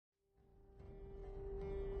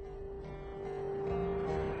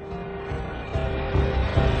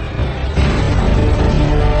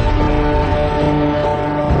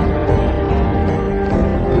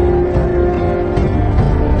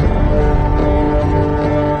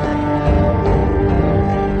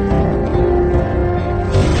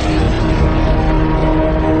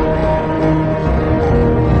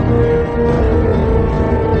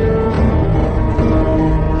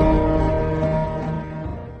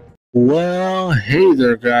Well, hey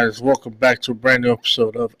there, guys. Welcome back to a brand new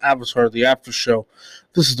episode of Avatar: The After Show.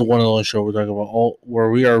 This is the one and only show we're talking about where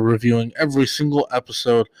we are reviewing every single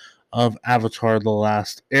episode of Avatar: The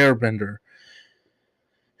Last Airbender.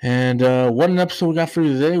 And what an episode we got for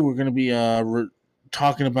you today! We're going to be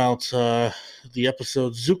talking about the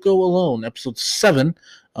episode Zuko Alone, episode 7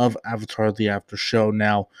 of Avatar: The After Show.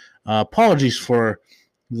 Now, apologies for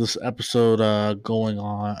this episode going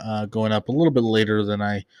up a little bit later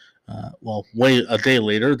than way a day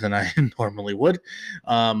later than I normally would.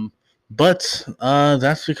 But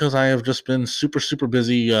that's because I have just been super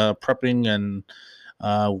busy prepping and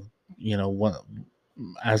uh, you know what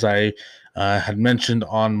as I had mentioned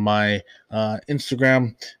on my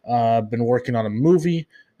Instagram, I've been working on a movie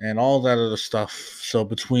and all that other stuff. So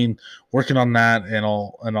between working on that and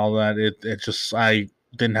all that, it just I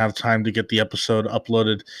didn't have time to get the episode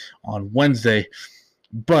uploaded on Wednesday,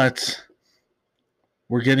 but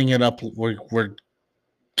we're getting it up. We're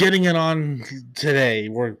getting it on today.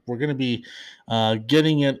 We're gonna be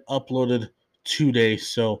getting it uploaded today.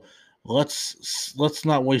 So let's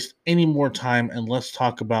not waste any more time and let's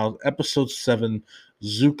talk about episode 7,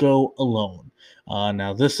 Zuko Alone.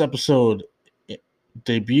 Now this episode it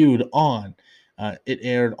debuted on. It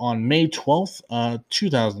aired on May 12th,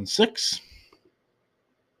 2006.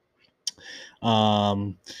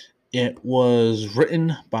 Um, it was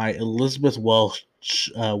written by Elizabeth Welch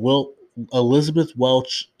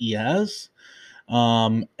Eaz,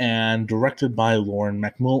 and directed by Lauren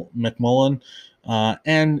McMullen,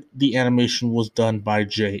 and the animation was done by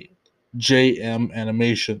JM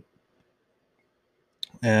Animation,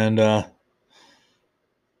 and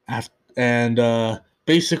after and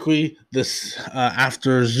basically this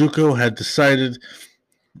after Zuko had decided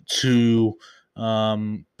to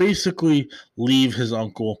basically leave his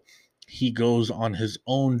uncle. He goes on his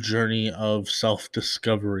own journey of self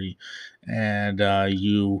discovery, and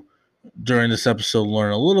you during this episode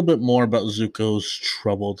learn a little bit more about Zuko's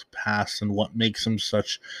troubled past and what makes him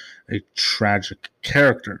such a tragic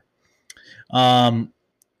character. Now,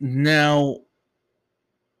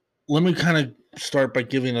 let me kind of start by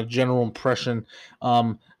giving a general impression.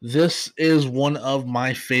 This is one of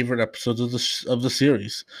my favorite episodes of the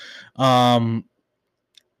series. Um,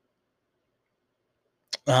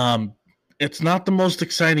 um, it's not the most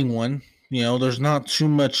exciting one. There's not too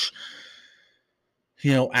much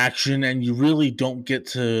action, and you really don't get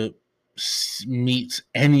to meet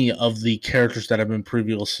any of the characters that have been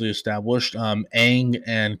previously established. Aang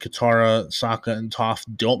and Katara, Sokka, and Toph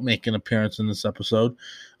don't make an appearance in this episode.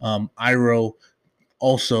 Iroh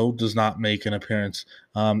also does not make an appearance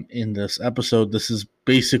in this episode. This is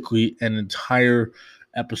basically an entire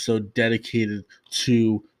episode dedicated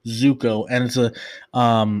to Zuko, and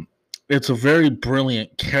it's a very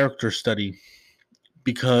brilliant character study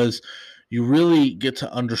because you really get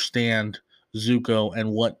to understand Zuko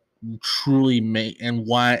and what truly make and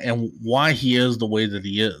why he is the way that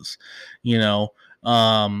he is, you know.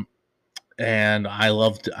 Um, and I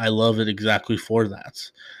love it exactly for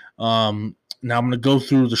that. Now I'm gonna go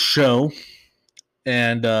through the show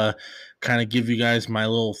and kind of give you guys my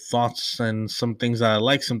little thoughts and some things that I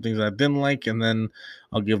like, some things I didn't like, and then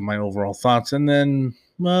I'll give my overall thoughts, and then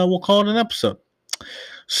we'll call it an episode.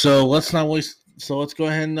 So let's not waste. So let's go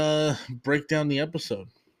ahead and break down the episode.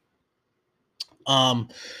 Um,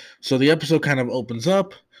 so the episode kind of opens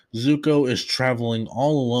up. Zuko is traveling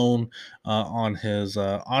all alone on his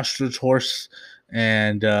ostrich horse,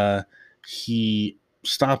 and he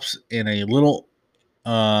stops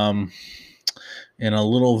um, in a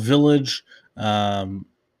little village, um,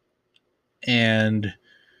 and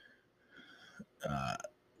uh,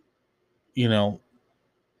 you know,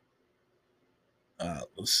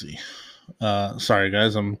 let's see. Sorry,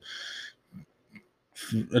 guys, I'm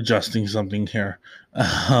adjusting something here.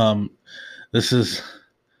 Um, this is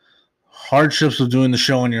hardships of doing the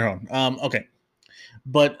show on your own. Okay,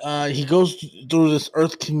 but he goes through this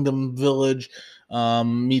Earth Kingdom village,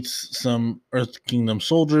 meets some Earth Kingdom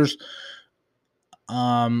soldiers,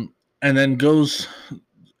 and then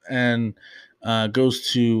and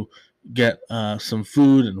goes to get some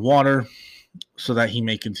food and water so that he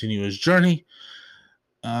may continue his journey.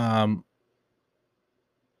 Um,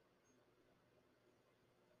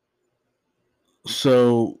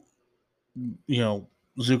 so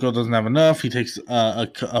Zuko doesn't have enough. He takes a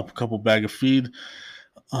couple bag of feed,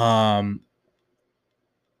 um,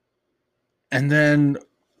 and then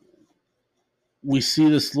we see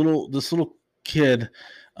this little kid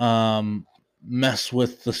mess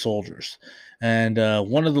with the soldiers, and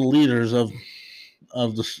one of the leaders of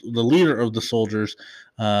the leader of the soldiers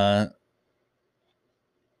uh,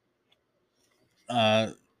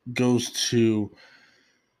 uh, goes to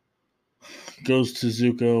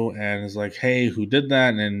Zuko and is like, "Hey, who did that?"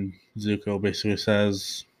 And then Zuko basically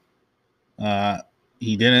says,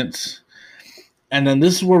 "He didn't." And then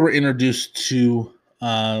this is where we're introduced to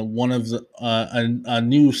one of the a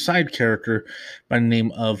new side character by the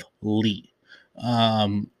name of Lee,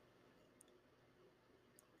 um,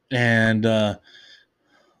 and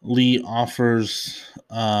Lee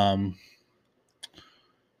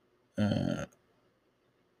uh,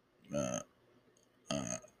 uh,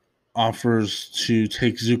 offers to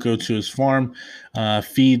take Zuko to his farm,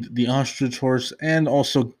 feed the ostrich horse, and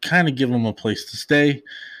also kind of give him a place to stay,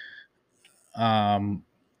 um,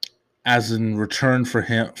 as in return for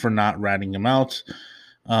him for not ratting him out.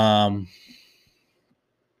 Um,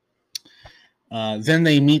 then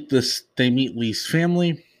they meet Lee's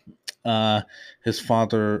family. Uh, his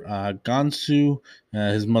father Gansu,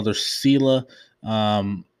 his mother Sela,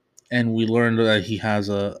 um, and we learned that he has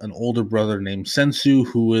an older brother named Sensu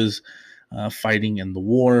who is fighting in the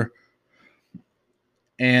war.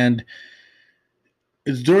 And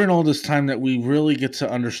it's during all this time that we really get to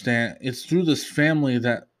understand. It's through this family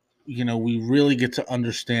that we really get to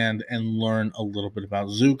understand and learn a little bit about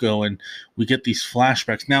Zuko, and we get these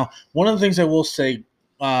flashbacks. Now, one of the things I will say,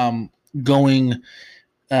 um, going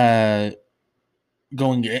uh,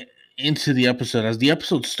 going into the episode, as the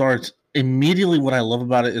episode starts, immediately what I love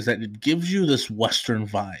about it is that it gives you this Western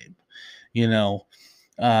vibe. You know,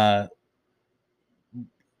 uh,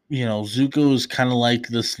 Zuko is kind of like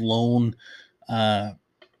this lone, uh,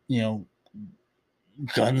 you know,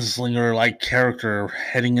 gunslinger like character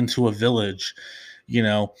heading into a village,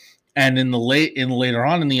 and later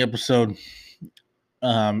on in the episode,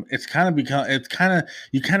 you kind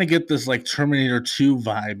of get this like Terminator 2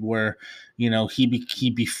 vibe where he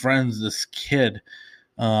befriends this kid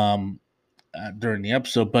during the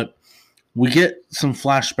episode, but we get some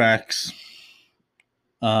flashbacks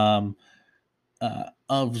um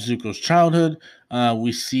of Zuko's childhood.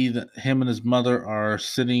 We see that him and his mother are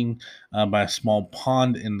sitting by a small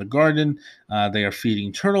pond in the garden. They are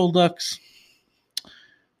feeding turtle ducks.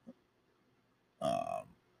 Uh,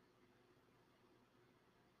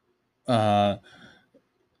 uh,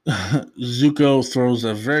 Zuko throws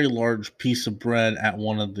a very large piece of bread at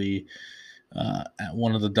one of the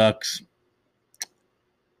ducks,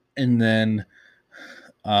 and then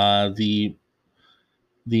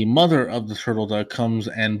the mother of the turtle duck comes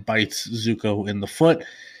and bites Zuko in the foot.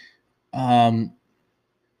 And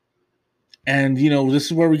this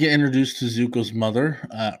is where we get introduced to Zuko's mother,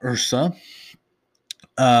 Ursa,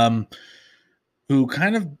 um, who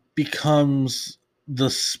kind of becomes the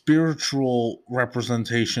spiritual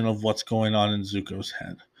representation of what's going on in Zuko's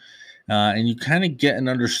head. And you kind of get an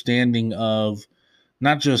understanding of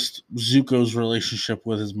not just Zuko's relationship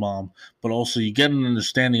with his mom, but also you get an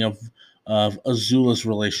understanding of Azula's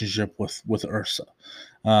relationship with Ursa.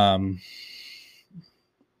 Um,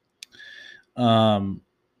 um,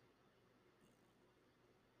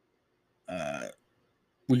 uh,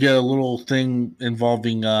 we get a little thing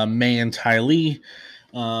involving May and Ty Lee,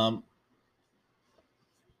 um,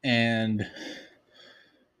 and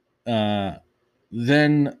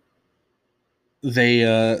then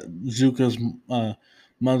Zuko's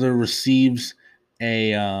mother receives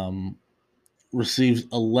a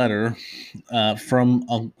letter from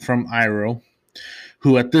Iroh,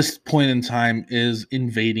 who at this point in time is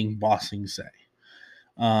invading Ba Sing Se.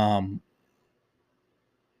 Um,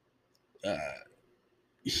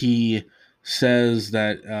 he says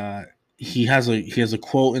that he has a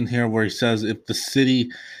quote in here where he says, "If the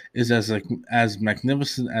city is as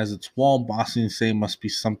magnificent as its wall, Ba Sing Se must be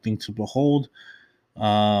something to behold."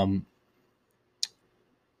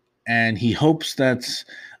 And he hopes that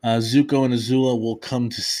Zuko and Azula will come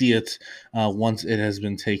to see it once it has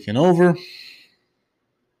been taken over.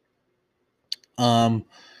 And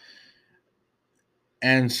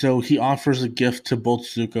so he offers a gift to both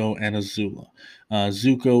Zuko and Azula.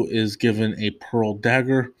 Zuko is given a pearl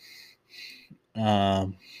dagger,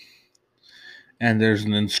 and there's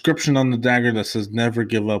an inscription on the dagger that says "Never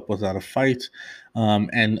give up without a fight."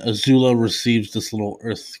 And Azula receives this little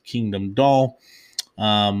Earth Kingdom doll,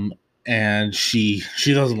 and she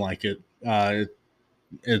doesn't like it.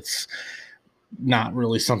 It's not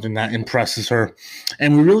really something that impresses her,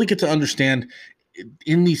 and we really get to understand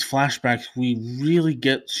in these flashbacks. We really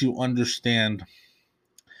get to understand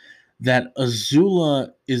that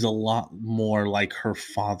Azula is a lot more like her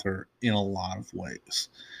father in a lot of ways,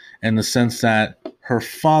 in the sense that her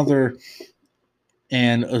father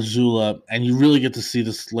and Azula, and you really get to see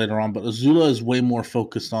this later on, but Azula is way more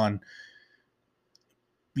focused on,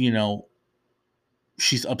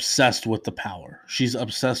 she's obsessed with the power. She's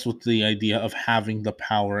obsessed with the idea of having the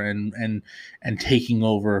power and taking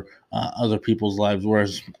over other people's lives.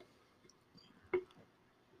 Whereas,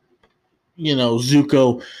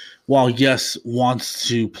 Zuko, while yes, wants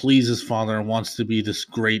to please his father and wants to be this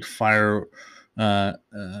great fire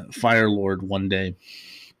lord one day,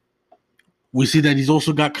 we see that he's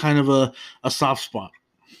also got kind of a soft spot,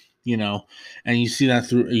 and you see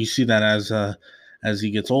that as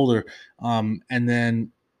he gets older, and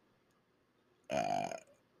then. Uh,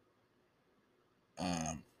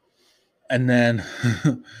 um, and then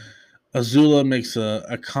Azula makes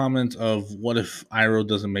a comment of what if Iroh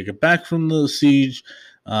doesn't make it back from the siege,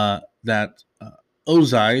 that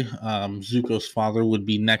Ozai, Zuko's father, would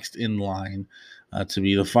be next in line to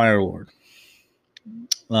be the Fire Lord.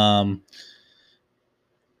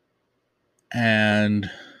 And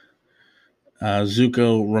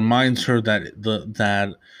Zuko reminds her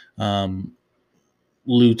that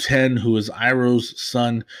Liu Ten, who is Iroh's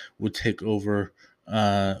son, would take over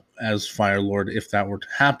as Fire Lord if that were to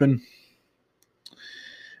happen.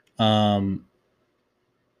 And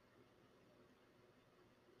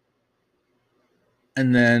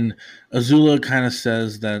then Azula kind of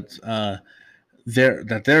says that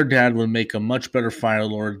their dad would make a much better Fire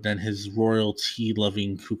Lord than his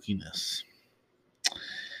royalty-loving kookiness,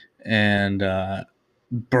 and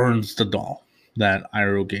burns the doll that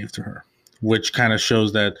Iroh gave to her, which kind of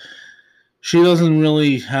shows that she doesn't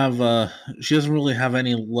really have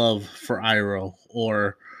any love for Iroh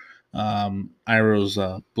or Iroh's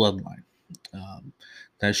bloodline.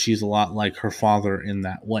 That she's a lot like her father in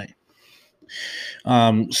that way.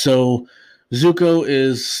 So Zuko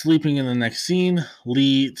is sleeping in the next scene.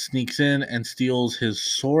 Lee sneaks in and steals his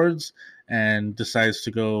swords and decides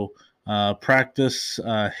to go practice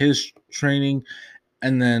his training.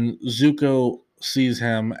 And then Zuko sees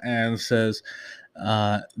him and says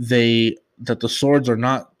that the swords are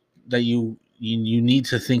not, that you need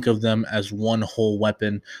to think of them as one whole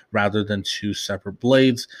weapon rather than two separate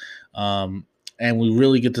blades. And we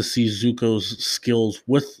really get to see Zuko's skills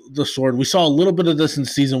with the sword. We saw a little bit of this in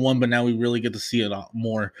season 1, but now we really get to see it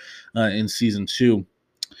more in season 2.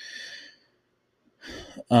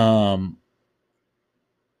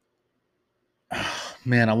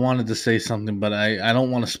 Man, I wanted to say something, but I don't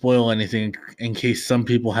want to spoil anything in case some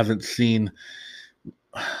people haven't seen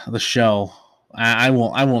the show. I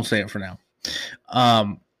won't say it for now.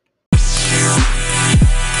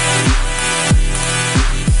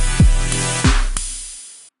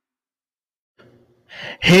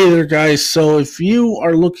 Hey there, guys. So if you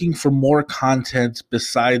are looking for more content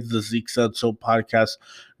besides the Zeke Said So podcast,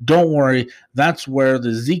 don't worry. That's where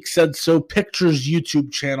the Zeke Said So Pictures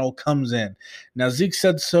YouTube channel comes in. Now, the Zeke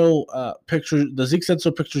Said So Pictures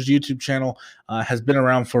YouTube channel has been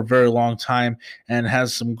around for a very long time and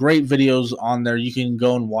has some great videos on there. You can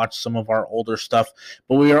go and watch some of our older stuff.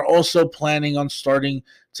 But we are also planning on starting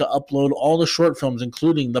to upload all the short films,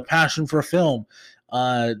 including The Passion for Film,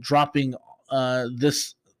 dropping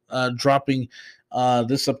this upcoming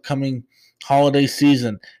holiday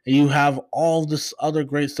season. You have all this other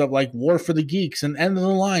great stuff like War for the Geeks and End of the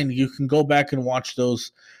Line. You can go back and watch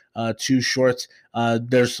those 2 shorts.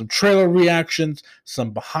 There's some trailer reactions,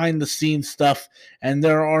 some behind the scenes stuff, and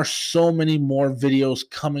there are so many more videos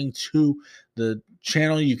coming to the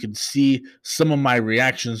channel. You can see some of my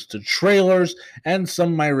reactions to trailers and some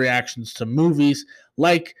of my reactions to movies,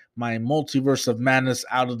 like my Multiverse of Madness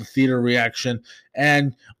Out of the Theater reaction.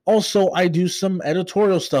 And also I do some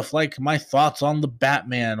editorial stuff like my thoughts on the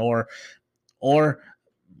Batman or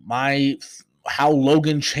my how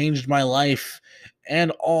Logan changed my life,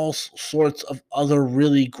 and all sorts of other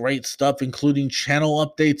really great stuff, including channel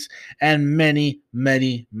updates and many,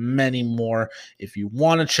 many, many more. If you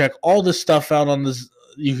want to check all this stuff out on this,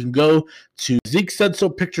 you can go to Zeke Said So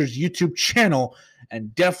Pictures YouTube channel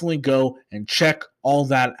and definitely go and check all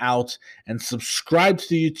that out and subscribe to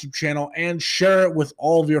the YouTube channel and share it with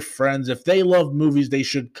all of your friends. If they love movies, they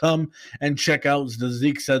should come and check out the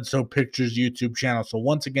Zeke Said So Pictures YouTube channel. So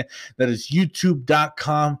once again, that is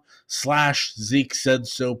youtube.com/Zeke Said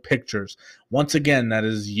So Pictures. Once again, that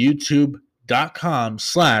is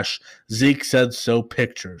youtube.com/Zeke Said So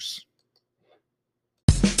Pictures.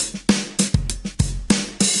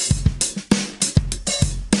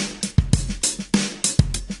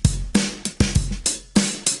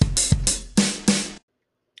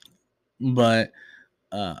 But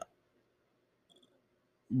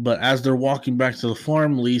as they're walking back to the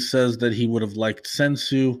farm, Lee says that he would have liked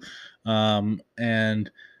Sensu,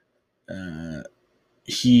 and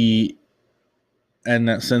he and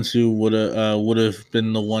that Sensu would have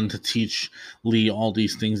been the one to teach Lee all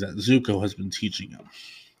these things that Zuko has been teaching him.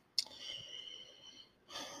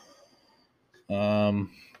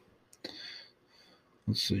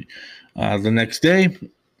 Let's see. The next day,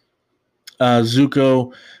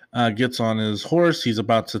 Zuko gets on his horse. He's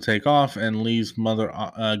about to take off, and Lee's mother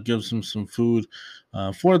gives him some food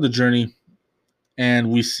for the journey.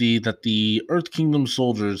 And we see that the Earth Kingdom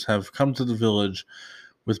soldiers have come to the village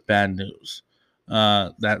with bad news.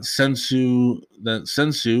 That Sensu,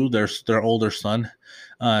 their older son,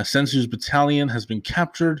 Sensu's battalion has been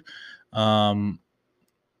captured, and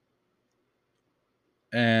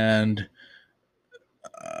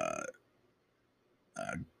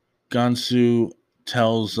Gansu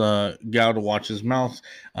tells Gao to watch his mouth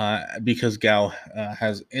because Gao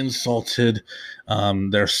has insulted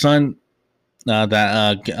their son.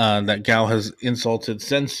 That Gao has insulted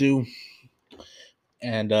Sensu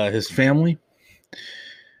and his family,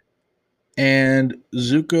 and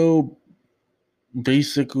Zuko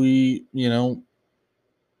basically,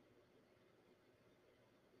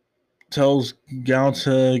 tells Gao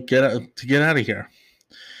to get out of here.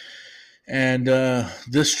 And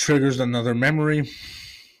this triggers another memory,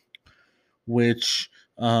 which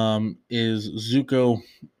is Zuko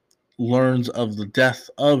learns of the death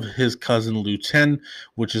of his cousin Lu Ten,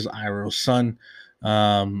 which is Iroh's son.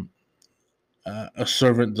 A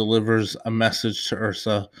servant delivers a message to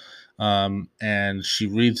Ursa, and she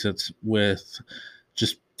reads it with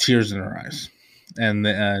just tears in her eyes.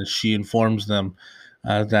 And she informs them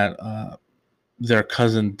that their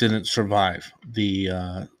cousin didn't survive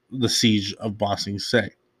the siege of Ba Sing Se.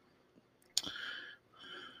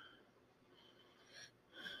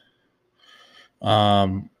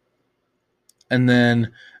 And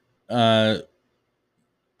then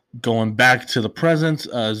going back to the present,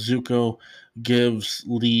 Zuko gives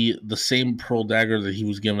Lee the same pearl dagger that he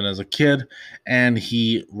was given as a kid, and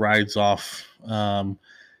he rides off, and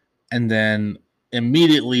then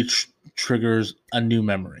immediately triggers a new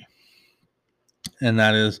memory. And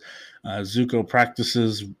that is Zuko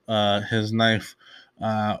practices his knife,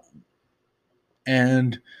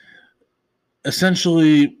 and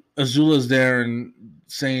essentially Azula's there and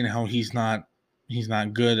saying how he's not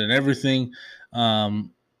good and everything,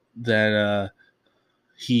 that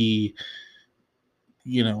he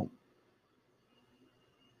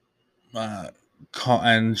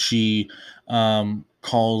and she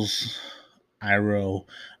calls Iroh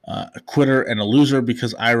a quitter and a loser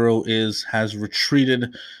because Iroh has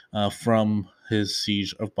retreated from his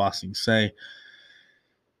siege of Ba Sing Se.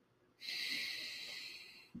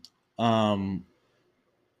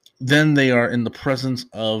 Then they are in the presence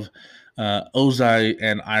of Ozai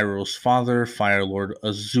and Iroh's father, Fire Lord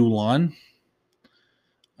Azulon,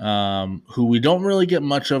 who we don't really get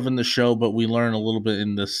much of in the show, but we learn a little bit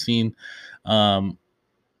in this scene. And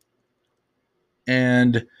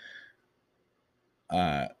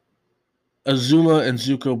Azula and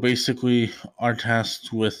Zuko basically are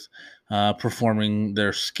tasked with performing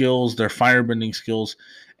their skills, their firebending skills,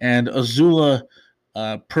 and Azula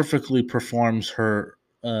perfectly performs her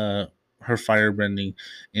firebending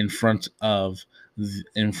in front of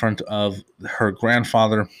her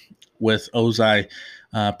grandfather, with Ozai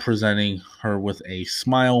presenting her with a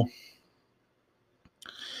smile.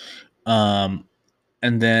 And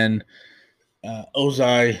then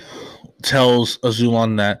Ozai tells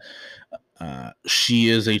Azulon that she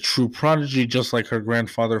is a true prodigy, just like her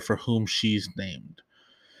grandfather, for whom she's named.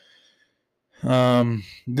 Then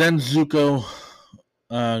Zuko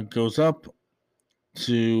goes up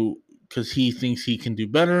because he thinks he can do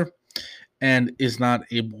better, and is not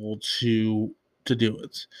able to do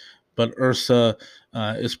it. But Ursa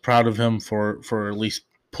is proud of him for at least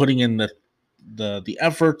putting in the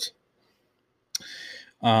effort.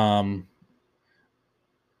 And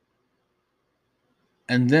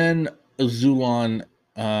then Azulon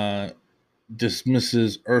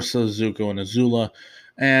dismisses Ursa, Zuko, and Azula,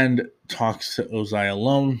 and talks to Ozai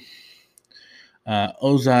alone.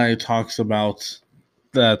 Ozai talks about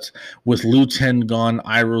that with Lu Ten gone,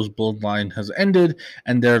 Iroh's bloodline has ended,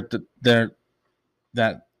 and that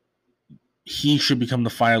he should become the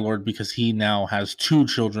Fire Lord because he now has 2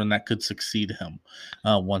 children that could succeed him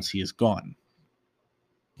once he is gone.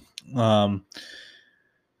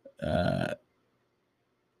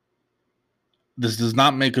 This does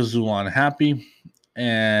not make Azulon happy,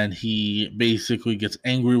 and he basically gets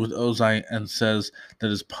angry with Ozai and says that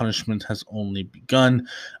his punishment has only begun.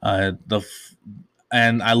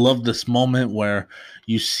 And I love this moment where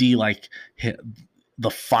you see like the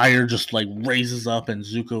fire just like raises up and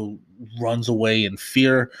Zuko runs away in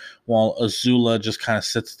fear, while Azula just kind of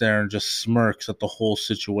sits there and just smirks at the whole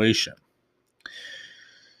situation.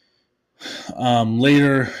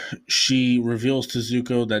 Later, she reveals to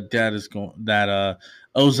Zuko that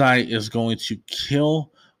Ozai is going to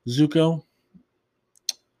kill Zuko,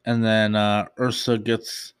 and then Ursa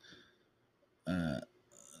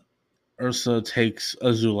takes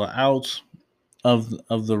Azula out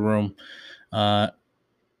of the room,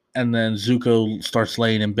 and then Zuko starts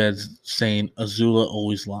laying in bed saying Azula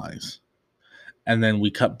always lies. And then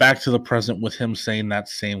we cut back to the present with him saying that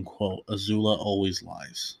same quote, Azula always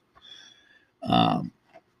lies. And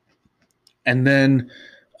then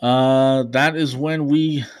that is when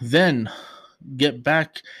we then get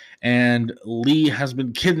back, and Lee has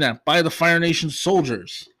been kidnapped by the Fire Nation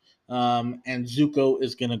soldiers. And Zuko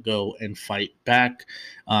is going to go and fight back.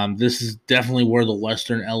 This is definitely where the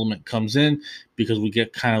Western element comes in, because we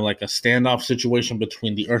get kind of like a standoff situation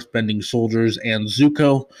between the earthbending soldiers and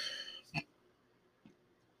Zuko.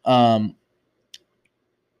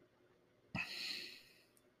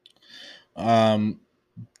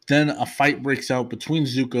 Then a fight breaks out between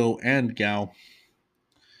Zuko and Gao.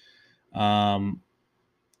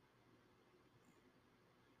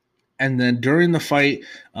 And then during the fight,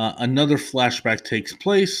 another flashback takes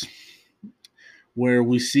place where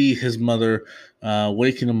we see his mother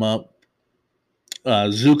waking him up.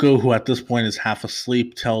 Zuko, who at this point is half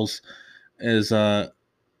asleep, is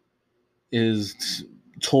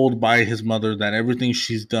told by his mother that everything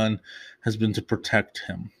she's done has been to protect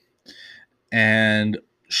him. And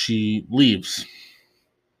she leaves.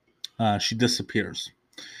 She disappears.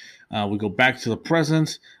 We go back to the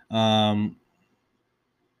present. And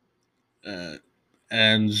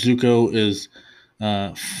Zuko is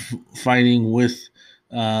fighting with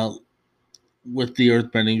the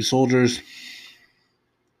earthbending soldiers.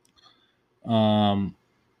 And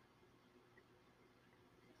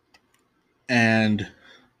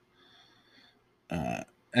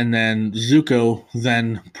then Zuko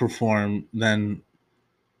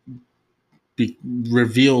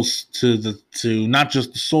reveals to not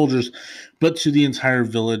just the soldiers but to the entire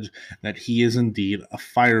village that he is indeed a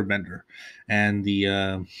firebender. And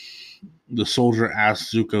the soldier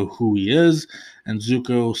asks Zuko who he is, and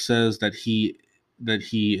Zuko says that he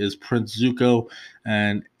is Prince Zuko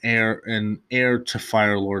and heir to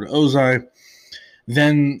Fire Lord Ozai.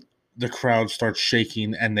 Then the crowd starts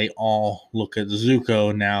shaking, and they all look at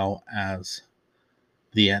Zuko now as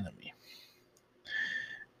the enemy.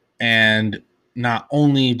 And not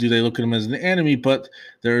only do they look at him as an enemy, but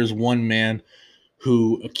there is one man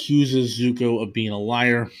who accuses Zuko of being a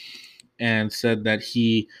liar and said that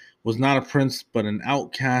he was not a prince but an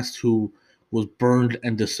outcast who was burned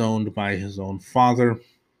and disowned by his own father.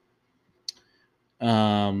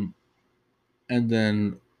 And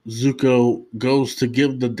then Zuko goes to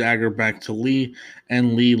give the dagger back to Lee,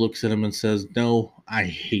 and Lee looks at him and says, "No, I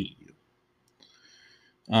hate you."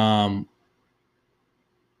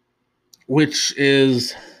 Which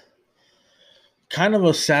is kind of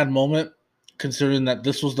a sad moment, considering that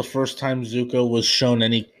this was the first time Zuko was shown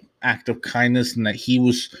any act of kindness, and that he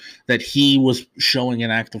was showing an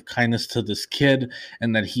act of kindness to this kid,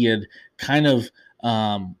 and that he had kind of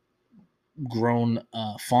grown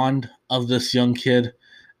fond of this young kid.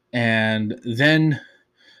 And then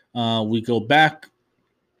we go back,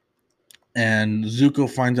 and Zuko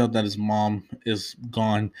finds out that his mom is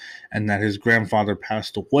gone and that his grandfather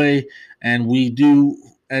passed away. And we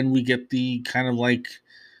get the kind of like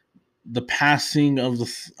the passing of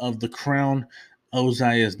the crown.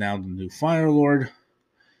 Ozai is now the new Fire Lord.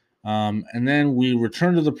 And then we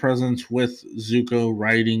return to the present with Zuko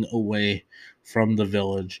riding away from the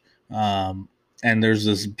village. And there's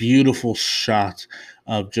this beautiful shot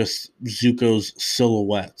of just Zuko's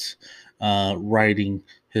silhouette riding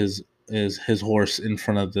his horse in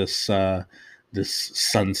front of this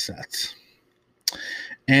sunset.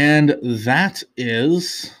 And that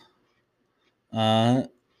is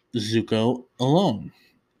Zuko alone.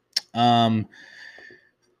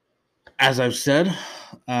 As I've said,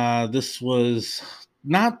 this was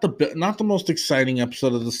not the most exciting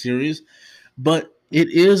episode of the series, but it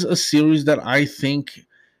is a series that I think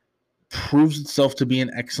proves itself to be an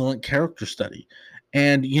excellent character study.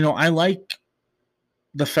 And, I like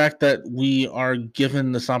the fact that we are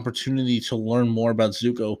given this opportunity to learn more about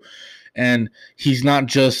Zuko. And he's not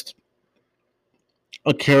just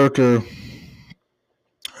a character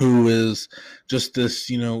who is just this,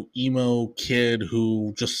 emo kid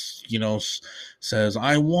who just, says,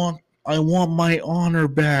 I want I want my honor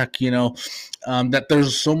back, that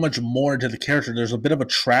there's so much more to the character. There's a bit of a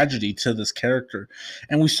tragedy to this character.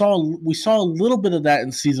 And we saw a little bit of that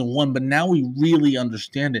in season 1, but now we really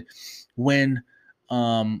understand it when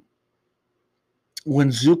um when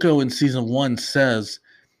Zuko in season 1 says,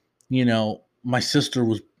 my sister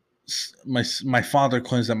was my father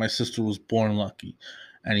claims that my sister was born lucky,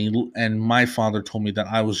 and my father told me that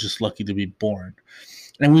I was just lucky to be born.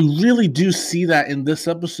 And we really do see that in this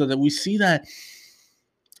episode, that we see that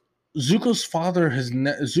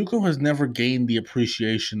Zuko has never gained the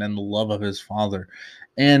appreciation and the love of his father.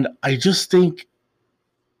 And I just think,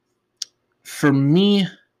 for me,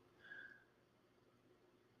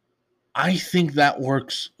 I think that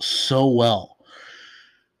works so well.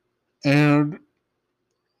 And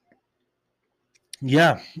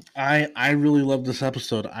yeah, I really loved this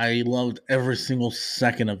episode. I loved every single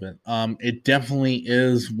second of it. It definitely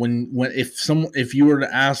is, if you were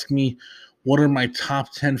to ask me what are my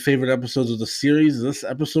top 10 favorite episodes of the series, this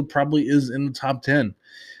episode probably is in the top 10.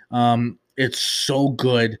 It's so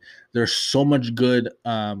good. There's so much good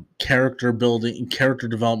character building, character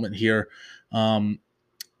development here.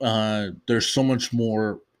 There's so much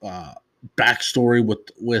more backstory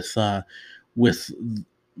with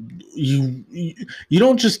you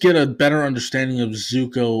don't just get a better understanding of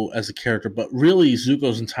Zuko as a character, but really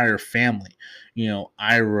Zuko's entire family.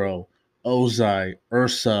 Iroh, Ozai,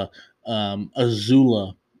 Ursa,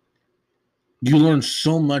 Azula. You learn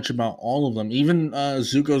so much about all of them. Even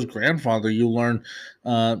Zuko's grandfather, you learn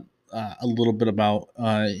a little bit about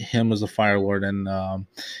him as a Fire Lord, and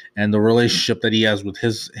the relationship that he has with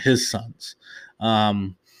his sons.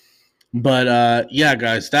 But yeah,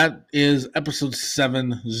 guys, that is episode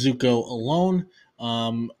 7, Zuko Alone.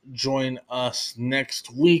 Join us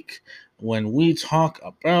next week when we talk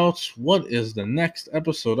about what is the next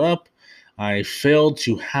episode up. I failed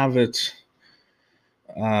to have it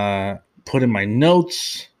put in my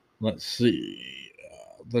notes. Let's see.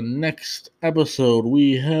 The next episode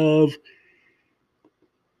we have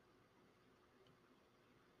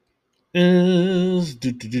is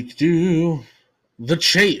The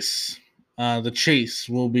Chase. The Chase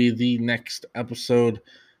will be the next episode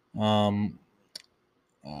um,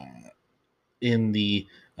 uh, in the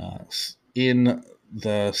in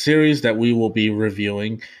the series that we will be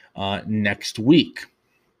reviewing next week.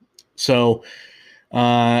 So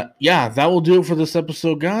yeah, that will do it for this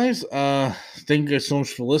episode, guys. Thank you guys so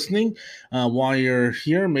much for listening. While you're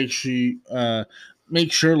here, make sure,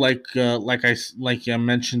 like I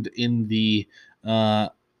mentioned in the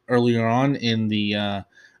earlier on in the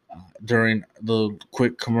during the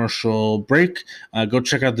quick commercial break, go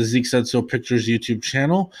check out the Zeke Said So Pictures YouTube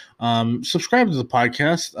channel. Subscribe to the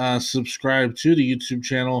podcast. Subscribe to the YouTube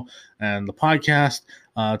channel and the podcast.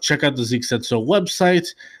 Check out the Zeke Said So website.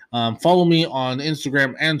 Follow me on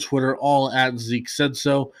Instagram and Twitter, all at Zeke Said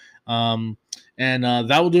So. And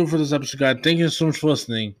that will do it for this episode, guys. Thank you so much for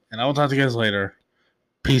listening, and I will talk to you guys later.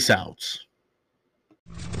 Peace out.